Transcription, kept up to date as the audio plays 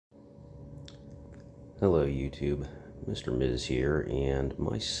Hello YouTube, Mr. Miz here, and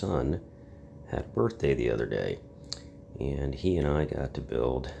my son had a birthday the other day, and he and I got to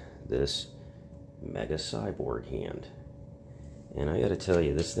build this mega cyborg hand. And I gotta tell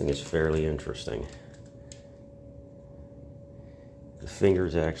you, this thing is fairly interesting. The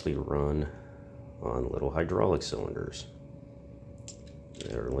fingers actually run on little hydraulic cylinders.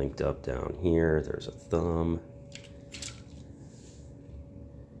 They're linked up down here. There's a thumb.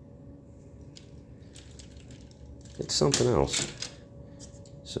 It's something else.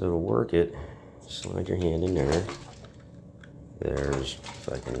 So to work it, slide your hand in there. There's, if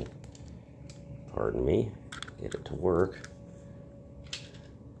I can, pardon me, get it to work.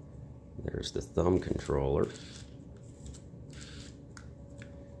 There's the thumb controller.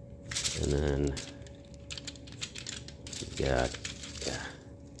 And then you've got,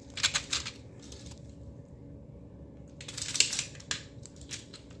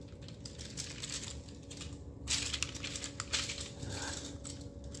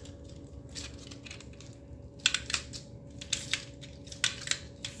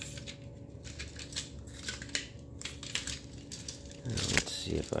 let's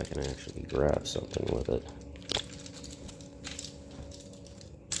see if I can actually grab something with it.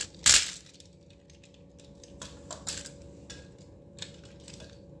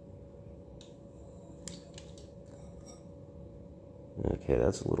 Okay,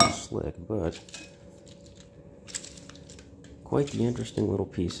 that's a little slick, but quite the interesting little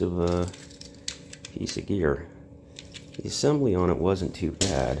piece of gear. The assembly on it wasn't too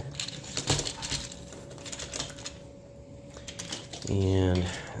bad. And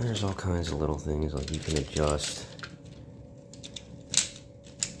there's all kinds of little things, like you can adjust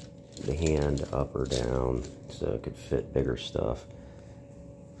the hand up or down so it could fit bigger stuff.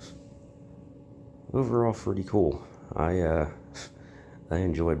 Overall, pretty cool. I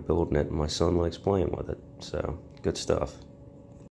enjoyed building it, and my son likes playing with it, so good stuff.